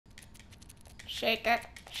Shake it,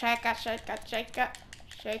 shake it, shake it, shake it,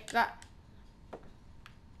 shake it.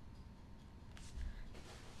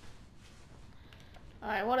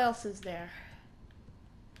 Alright, what else is there?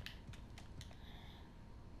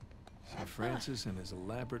 Sir Francis and his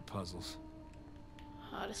elaborate puzzles.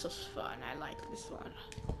 Oh, this was fun. I like this one.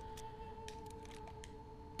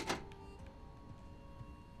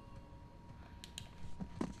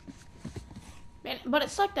 Man, but it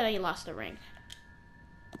sucked that he lost the ring.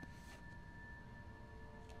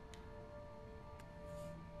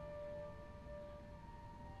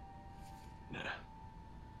 Nah.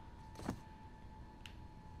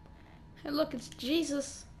 Hey, look, it's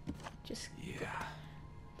Jesus. Just Yeah.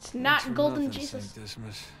 it's not Thanks for golden nothing, Jesus. Saint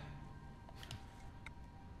Dismas.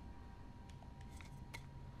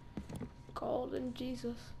 Golden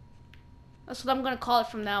Jesus. That's what I'm gonna call it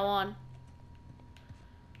from now on.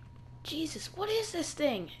 Jesus, what is this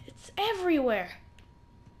thing? It's everywhere.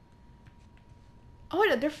 Oh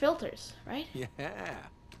wait, they're filters, right? Yeah.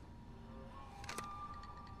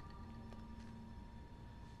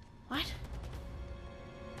 What? Here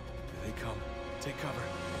they come. Take cover.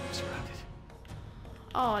 We're surrounded.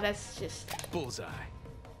 Oh, that's just... Bullseye.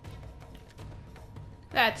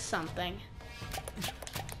 That's something.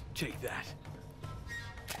 Take that.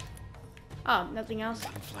 Oh, nothing else?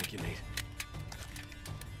 One flank you need.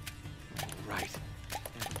 Right.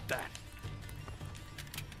 And that.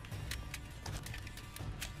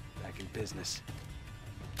 Back in business.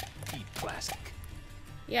 Eat plastic.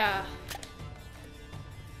 Yeah.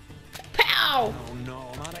 Pow! Oh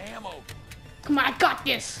no, not ammo. Come on, I got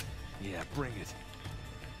this! Yeah, bring it.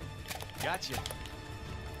 Gotcha.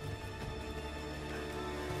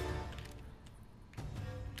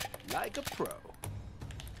 Like a pro.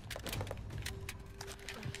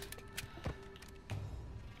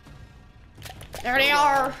 There they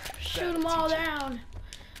are! Shoot them all down!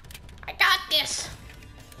 I got this!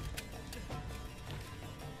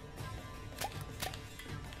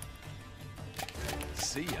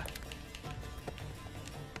 See ya.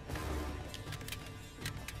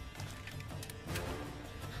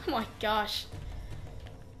 Oh my gosh.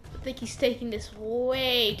 I think he's taking this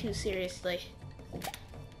way too seriously.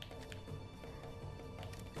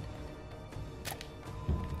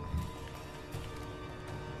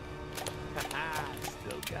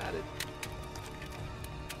 Still got it.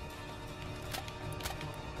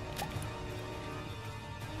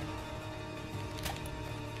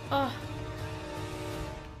 Oh.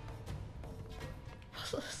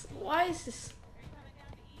 Why is this?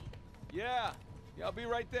 Yeah, I'll be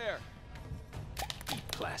right there. Eat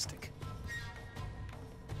plastic.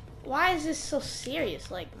 Why is this so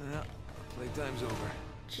serious? Like, Yeah, playtime's over.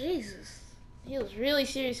 Jesus. He was really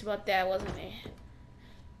serious about that, wasn't he?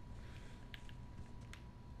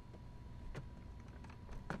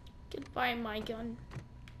 Goodbye, my gun.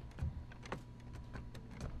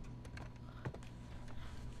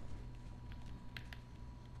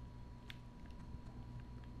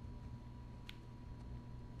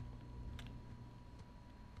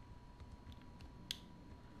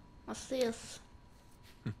 What's this?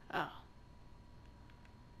 Oh.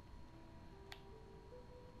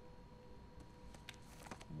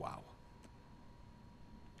 Wow.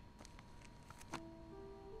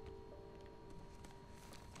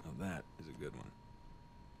 Now that is a good one.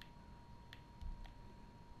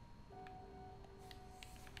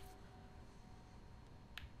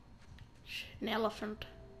 An elephant.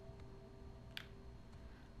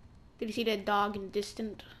 Did you see that dog in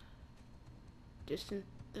distant?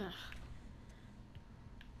 Ugh.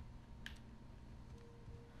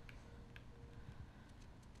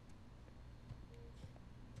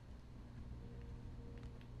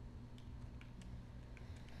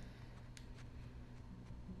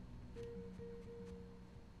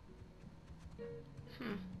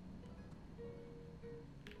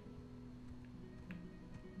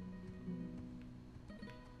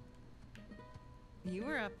 You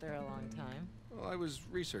were up there a long time. Well, I was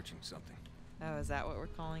researching something. Oh, is that what we're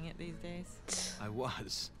calling it these days? I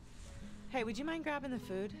was. Hey, would you mind grabbing the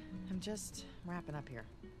food? I'm just wrapping up here.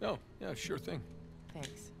 Oh, yeah, sure thing.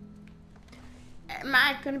 Thanks. Am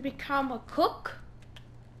I gonna become a cook?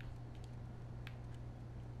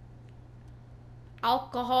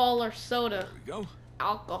 Alcohol or soda? There we go.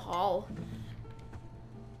 Alcohol.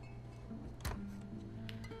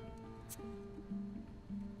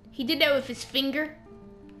 He did that with his finger.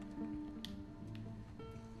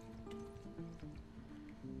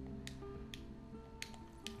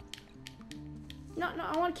 No,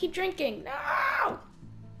 I want to keep drinking. No!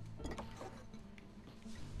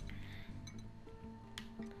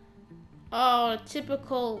 Oh, a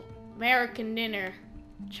typical American dinner.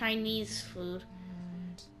 Chinese food.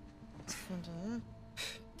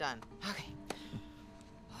 Done. Okay.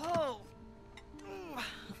 Oh.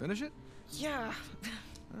 Finish it? Yeah.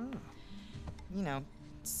 Oh. You know,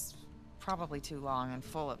 it's probably too long and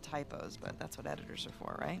full of typos, but that's what editors are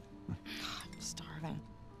for, right? God, I'm starving.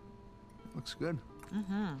 Looks good.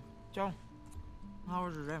 Mm-hmm. Joe, how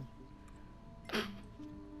was your day?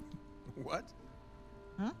 What?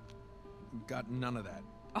 Hmm? Got none of that.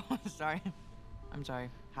 Oh, sorry. I'm sorry.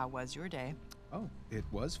 How was your day? Oh, it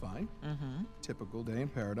was fine. Mm-hmm. Typical day in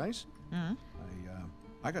paradise. Mm-hmm.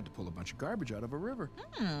 I got to pull a bunch of garbage out of a river.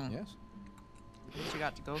 Yes. At least you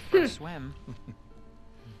got to go for a swim.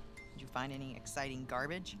 Did you find any exciting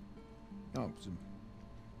garbage? Oh, it was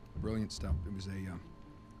brilliant stuff. It was a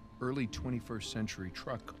early 21st century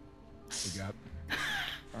truck we got.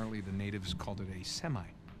 Apparently the natives called it a semi.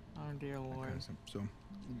 Oh, dear Lord. So,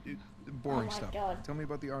 boring Oh my stuff. God. Tell me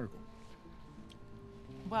about the article.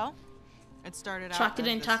 Well, it started out Shocked it as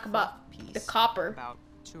didn't this talk about fluff the piece copper. about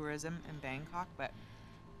tourism in Bangkok, but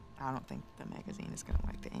I don't think the magazine is going to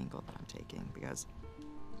like the angle that I'm taking because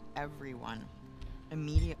everyone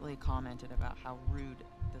immediately commented about how rude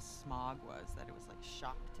the smog was, that it was like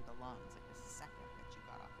shock to the lungs, like the second that you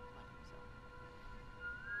got off the plane. So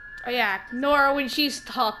Oh yeah, Nora when she's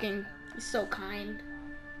talking is so kind.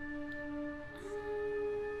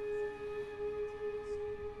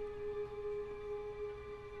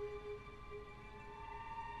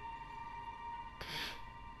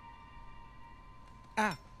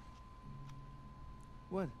 Ah.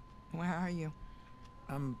 What? where are you?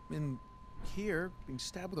 I'm in here being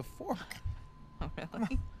stabbed with a fork. Oh,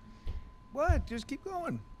 really? What? Just keep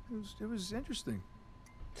going. It was interesting.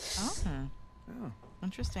 Oh, Yeah.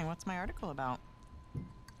 interesting. What's my article about?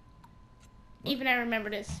 Even I remember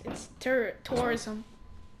this. It's tourism.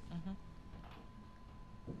 Mm-hmm.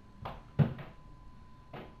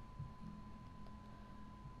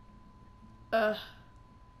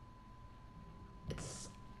 It's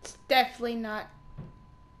definitely not.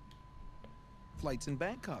 Flights in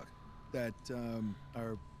Bangkok that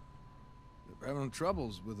are having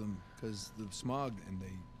troubles with them because the smog and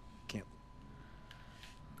they can't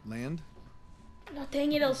land. No,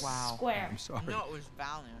 dang it, it was Wow. square. I'm sorry. No, it was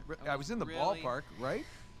valiant. It I was in the really ballpark, right?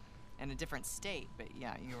 in a different state, but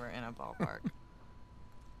yeah, you were in a ballpark.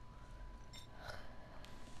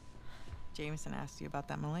 Jameson asked you about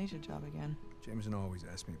that Malaysia job again. Jameson always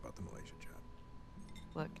asks me about the Malaysia job.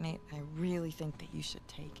 Look, Nate, I really think that you should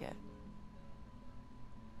take it.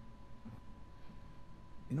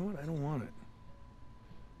 You know what? I don't want it.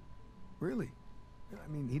 Really. I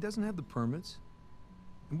mean, he doesn't have the permits.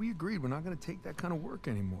 And we agreed we're not going to take that kind of work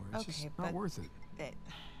anymore. It's Okay, just not but worth it.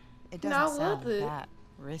 It Not doesn't sound worth it. that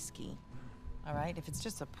risky. All right? If it's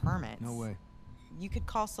just a permit. No way. You could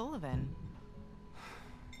call Sullivan.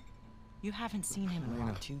 You haven't seen him in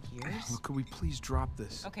Elena. what, 2 years? Look, could we please drop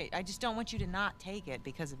this? Okay, I just don't want you to not take it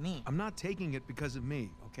because of me. I'm not taking it because of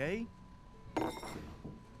me, okay? I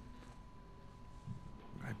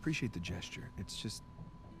appreciate the gesture. It's just...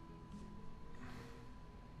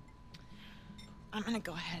 I'm gonna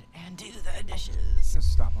go ahead and do the dishes.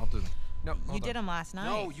 Stop, I'll do them. No, You hold did on. them last night.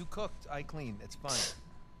 No, you cooked. I cleaned. It's fine.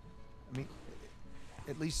 I mean,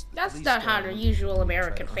 at least... That's at least, not how the usual let me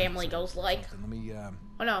American try- family goes like. Let me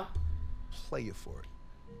Oh no. play you for it.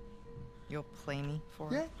 You'll play me for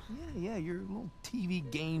Yeah, it? yeah, your little TV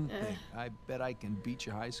game thing. I bet I can beat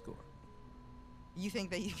your high score. You think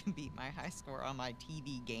that you can beat my high score on my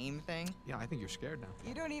TV game thing? Yeah, I think you're scared now.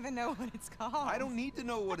 You don't even know what it's called. I don't need to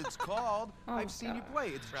know what it's called. Oh, I've seen you God. play.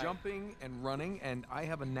 It's Right. jumping and running, and I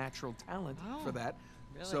have a natural talent for Oh, that.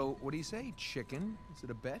 really? So, what do you say, chicken? Is it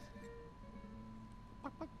a bet?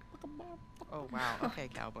 Oh, wow. Okay,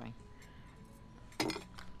 cowboy.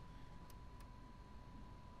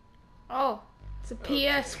 Oh, it's a Okay,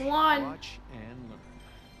 PS1. Watch and learn.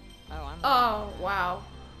 Oh, I'm. Oh wow.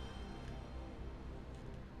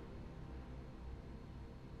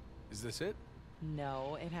 Is this it?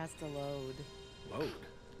 No, it has to load. Load.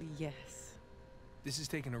 Yes. This is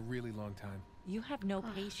taking a really long time. You have no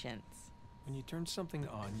patience. When you turn something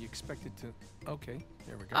on, you expect it to... Okay,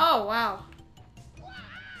 there we go. Oh wow.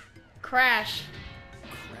 Crash.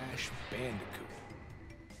 Crash Bandicoot.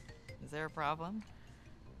 Is there a problem?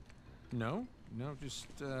 No, just,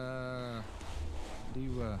 do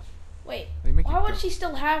you, Wait. They make Why it would go. she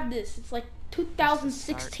still have this? It's like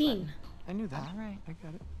 2016. I knew that. All right. I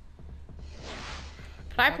got it.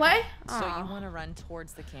 Can I play? So you Aw. want to run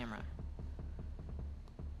towards the camera.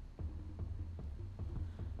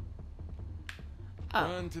 Oh.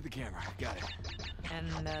 Run to the camera. Got it. And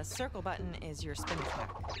the circle button is your spin attack.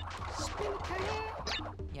 Spin attack.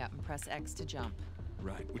 Yeah, and press X to jump.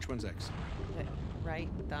 Right. Which one's X? The right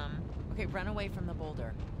thumb. Okay, run away from the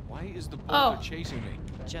boulder. Why is the boulder Oh. chasing me?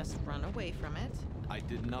 Just run away from it. I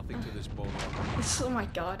did nothing to this boulder. Oh my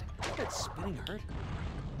god. That spinning hurt.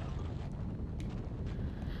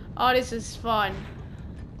 Oh, this is fun.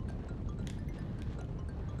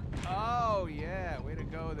 Oh, yeah. Way to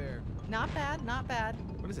go there. Not bad, not bad.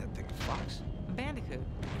 What is that thing? A fox? A bandicoot.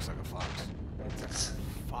 Looks like a fox. It's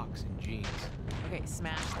a fox in jeans. Okay,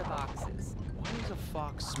 smash the boxes. Why is a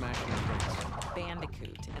fox smashing things?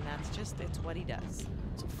 Bandicoot, and that's just, it's what he does.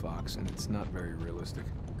 It's a fox, and it's not very realistic.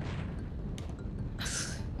 Oh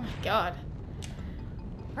my god.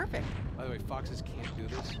 Perfect. By the way, foxes can't do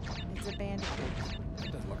this. It's a bandicoot.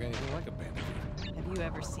 It doesn't look anything like a bandicoot. Have you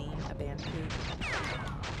ever seen a bandicoot?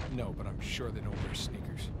 No, but I'm sure they don't wear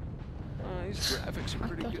sneakers. These graphics are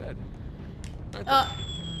pretty good. Aren't they?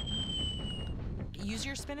 Use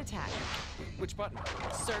your spin attack. Which button?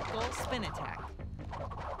 Circle spin attack.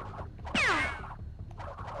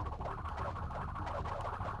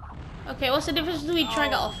 Okay, what's the difference between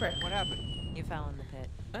triangle? Oh, frick. What happened? You fell in the pit.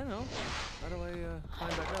 I don't know. How do I climb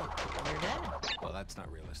back out? You're dead. Well, that's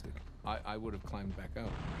not realistic. I would have climbed back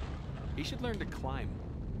out. He should learn to climb.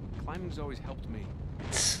 Climbing's always helped me.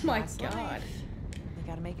 My That's god. life. You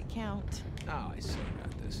gotta make it count. Oh, I still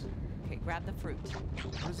got this. Okay, grab the fruit.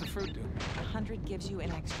 What does the fruit do? 100 gives you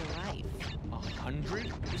an extra life. 100?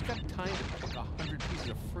 Who's got time to pick 100 pieces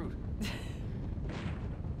of fruit?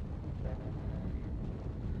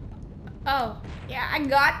 Oh, yeah, I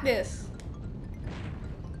got this.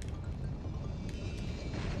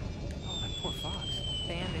 Oh, that poor fox.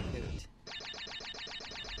 Bandicoot.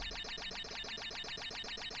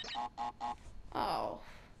 Oh,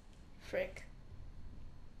 frick.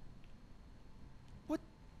 What?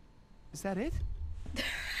 Is that it?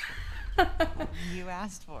 You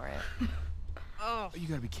asked for it. Oh. You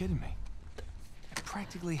gotta be kidding me. I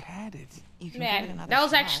practically had it. You can give it Man, another that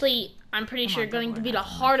was shot. actually, I'm pretty Come sure, on, go going for to it. be the Have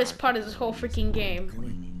some hardest more part of this whole freaking game.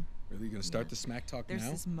 Really? You gonna start the smack talk There's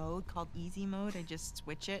now? this mode called easy mode. I just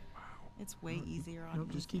switch it. It's way easier on Nope,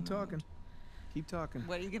 just easy keep mode. talking. Keep talking.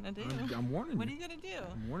 What are you gonna do? I'm warning What are you. you gonna do?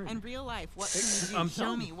 I'm warning In you. real life, what Hey, can you do? I'm Show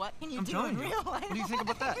telling me. you. What can you I'm do telling in you. real life? What do you think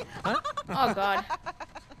about that? Huh? Oh god.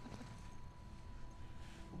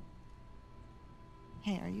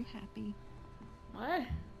 Hey, are you happy? What?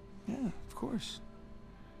 Yeah, of course.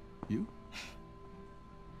 You?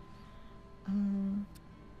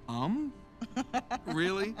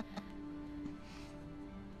 Really?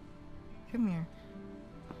 Come here.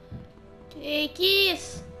 Hey,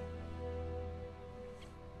 kiss.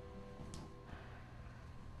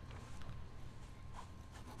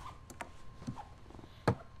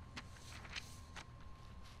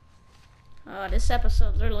 This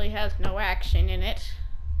episode literally has no action in it.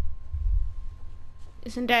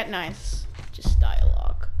 Isn't that nice? Just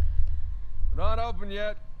dialogue. Not open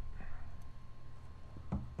yet.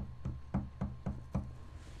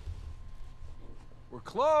 We're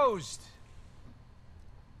closed.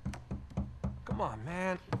 Come on,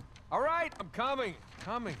 man. All right, I'm coming.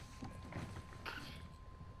 Coming.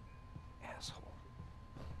 Asshole.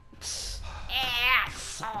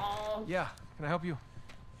 Asshole. Yeah, can I help you?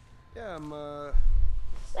 Yeah, I'm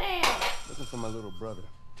Sam. looking for my little brother.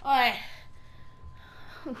 Alright.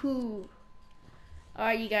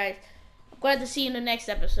 Alright, you guys. Glad to see you in the next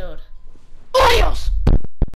episode. Adios!